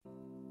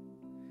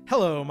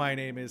Hello, my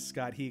name is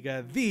Scott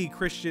Higa, the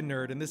Christian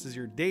Nerd, and this is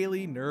your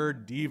Daily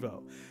Nerd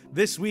Devo.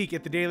 This week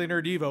at the Daily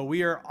Nerd Devo,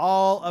 we are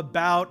all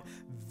about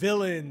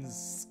villains,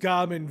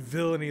 scum and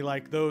villainy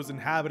like those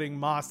inhabiting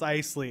Mos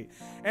Eisley.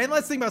 And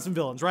let's think about some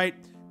villains, right?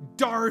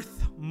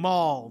 Darth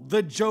Maul,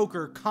 the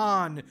Joker,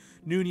 Khan,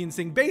 Noonien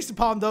Singh, based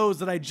upon those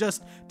that I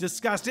just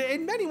discussed,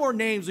 and many more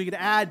names we could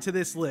add to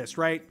this list,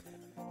 right?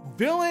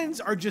 Villains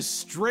are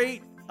just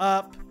straight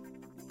up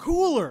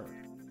cooler.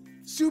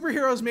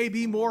 Superheroes may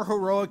be more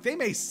heroic, they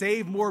may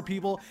save more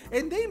people,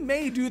 and they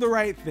may do the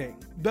right thing.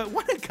 But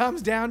when it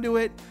comes down to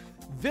it,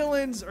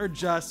 villains are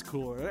just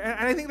cooler.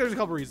 And I think there's a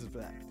couple reasons for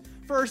that.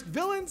 First,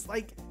 villains,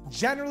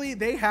 generally,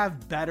 they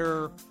have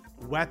better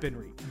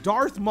weaponry.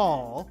 Darth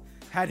Maul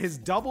had his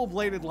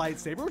double-bladed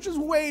lightsaber, which is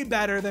way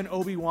better than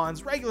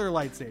Obi-Wan's regular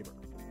lightsaber.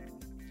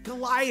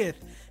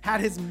 Goliath had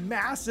his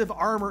massive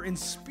armor and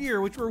spear,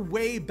 which were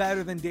way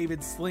better than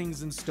David's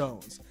slings and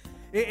stones.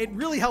 It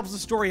really helps the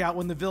story out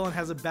when the villain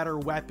has a better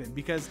weapon,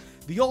 because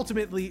the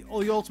ultimate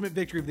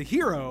victory of the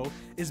hero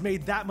is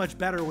made that much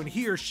better when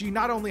he or she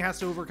not only has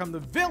to overcome the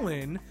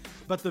villain,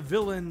 but the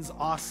villain's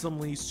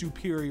awesomely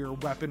superior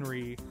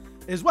weaponry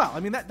as well.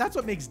 I mean, that's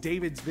what makes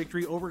David's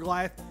victory over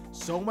Goliath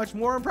so much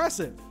more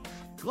impressive.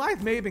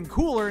 Goliath may have been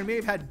cooler and may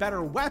have had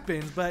better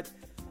weapons, but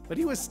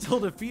he was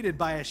still defeated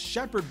by a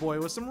shepherd boy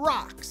with some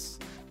rocks.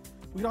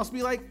 We could also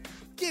be like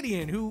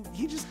Gideon, who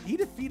he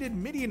defeated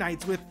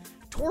Midianites with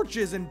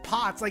torches and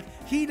pots.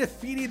 He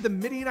defeated the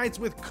Midianites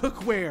with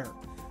cookware.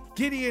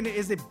 Gideon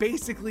is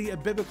basically a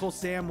biblical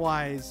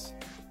Samwise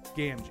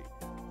Gamgee.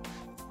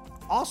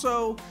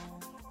 Also,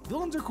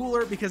 villains are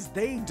cooler because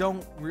they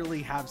don't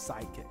really have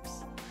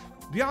sidekicks.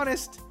 To be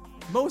honest,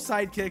 most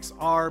sidekicks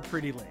are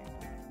pretty lame.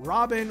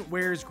 Robin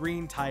wears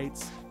green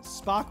tights,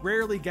 Spock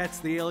rarely gets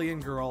the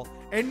alien girl,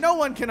 and no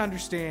one can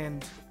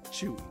understand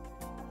Chewie.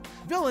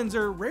 Villains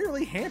are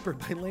rarely hampered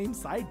by lame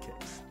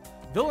sidekicks.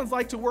 Villains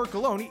like to work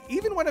alone.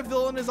 Even when a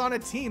villain is on a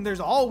team, there's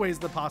always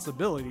the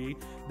possibility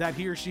that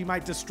he or she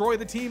might destroy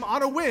the team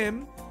on a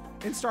whim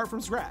and start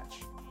from scratch.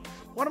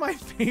 One of my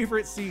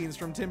favorite scenes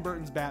from Tim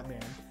Burton's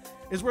Batman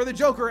is where the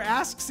Joker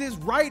asks his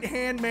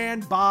right-hand man,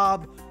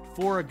 Bob,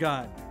 for a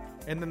gun.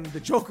 And then the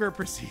Joker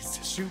proceeds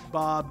to shoot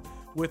Bob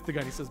with the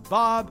gun. He says,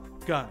 "Bob,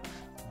 gun.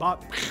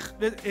 Bob."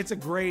 It's a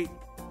great,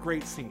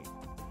 great scene.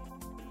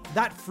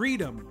 That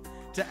freedom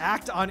to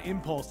act on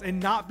impulse and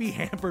not be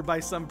hampered by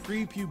some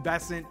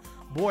prepubescent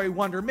boy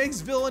wonder makes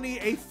villainy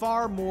a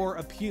far more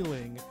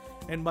appealing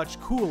and much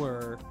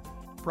cooler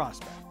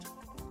prospect.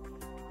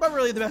 But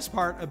really, the best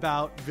part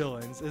about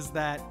villains is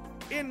that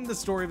in the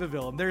story of a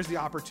villain, there's the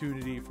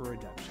opportunity for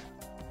redemption.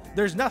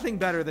 There's nothing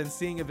better than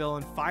seeing a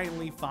villain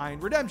finally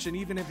find redemption,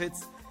 even if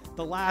it's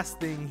the last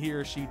thing he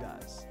or she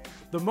does.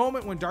 The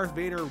moment when Darth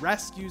Vader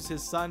rescues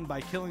his son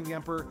by killing the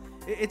Emperor,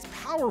 it's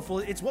powerful.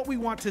 It's what we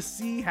want to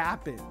see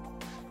happen.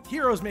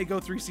 Heroes may go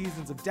through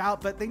seasons of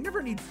doubt, but they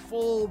never need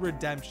full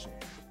redemption.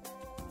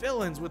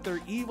 Villains, with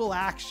their evil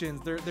actions,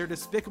 their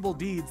despicable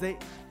deeds, they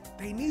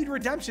need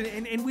redemption,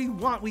 and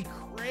we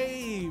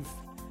crave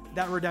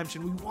that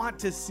redemption. We want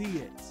to see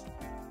it.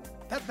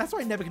 That's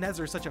why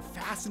Nebuchadnezzar is such a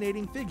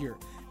fascinating figure.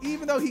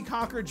 Even though he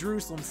conquered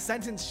Jerusalem,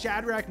 sentenced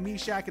Shadrach,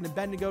 Meshach, and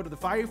Abednego to the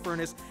fiery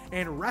furnace,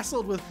 and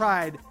wrestled with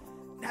pride,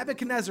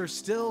 Nebuchadnezzar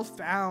still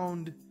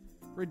found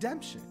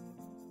redemption.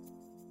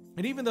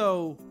 And even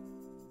though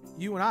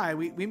you and I,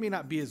 we may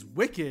not be as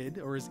wicked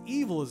or as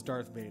evil as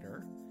Darth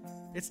Vader,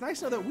 it's nice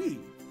to know that we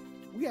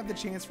have the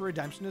chance for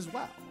redemption as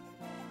well.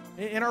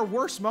 In our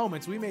worst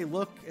moments, we may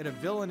look at a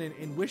villain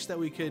and wish that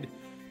we could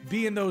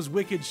be in those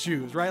wicked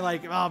shoes,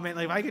 right? Oh man,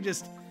 if I could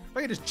just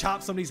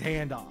chop somebody's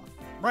hand off,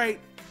 right?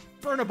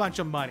 Burn a bunch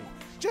of money,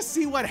 just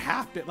see what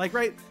happened.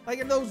 Right?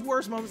 In those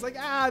worst moments,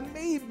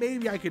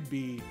 maybe I could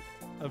be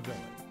a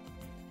villain.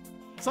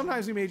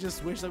 Sometimes we may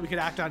just wish that we could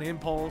act on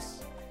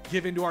impulse,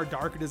 give into our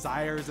darker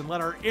desires, and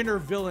let our inner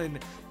villain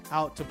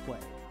out to play.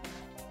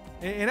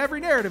 In every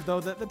narrative,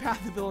 though, the path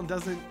of the villain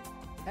doesn't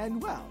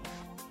end well.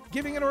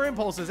 Giving in our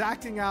impulses,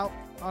 acting out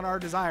on our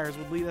desires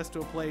would lead us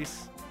to a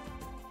place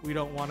we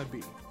don't want to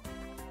be.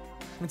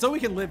 And so we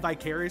can live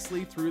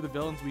vicariously through the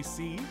villains we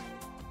see,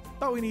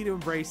 but we need to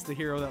embrace the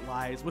hero that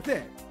lies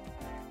within.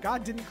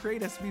 God didn't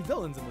create us to be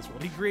villains in this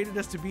world. He created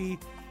us to be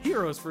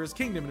heroes for his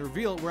kingdom and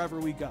reveal it wherever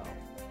we go.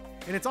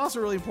 And it's also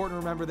really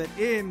important to remember that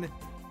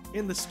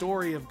in the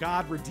story of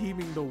God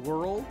redeeming the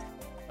world,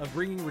 of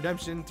bringing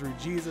redemption through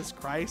Jesus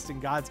Christ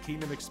and God's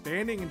kingdom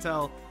expanding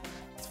until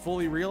it's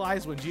fully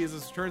realized when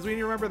Jesus returns, we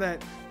need to remember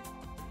that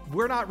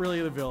we're not really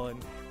the villain,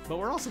 but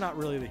we're also not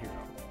really the hero.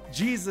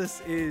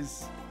 Jesus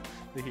is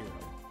the hero.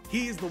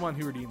 He's the one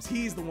who redeems.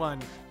 He's the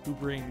one who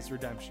brings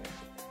redemption.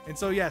 And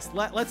so yes,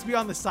 let's be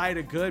on the side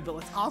of good, but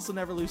let's also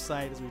never lose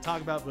sight as we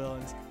talk about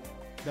villains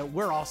that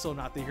we're also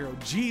not the hero.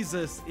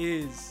 Jesus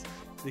is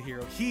the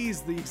hero.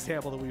 He's the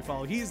example that we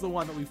follow. He's the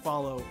one that we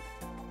follow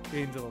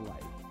into the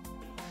light.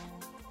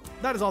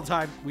 That is all the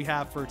time we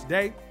have for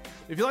today.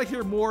 If you'd like to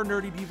hear more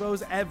Nerdy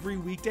Devos every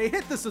weekday,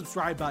 hit the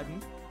subscribe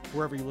button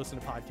wherever you listen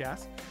to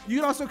podcasts. You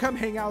can also come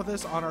hang out with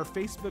us on our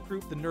Facebook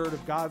group, the Nerd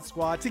of God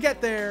Squad. To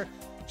get there,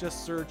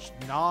 just search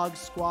Nog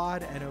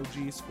Squad,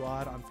 N-O-G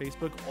Squad on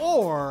Facebook,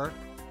 or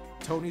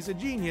Tony's a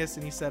genius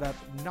and he set up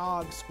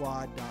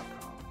nogsquad.com.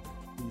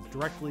 Lead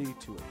directly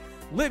to it.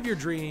 Live your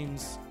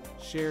dreams,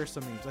 share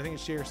some memes. I think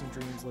it's share some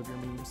dreams, live your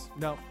memes.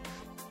 No,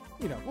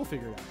 we'll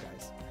figure it out,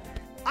 guys.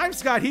 I'm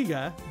Scott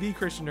Higa, the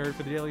Christian nerd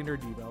for the Daily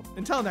Nerd Devo.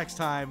 Until next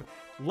time,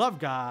 love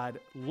God,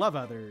 love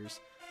others,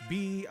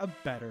 be a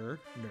better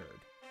nerd.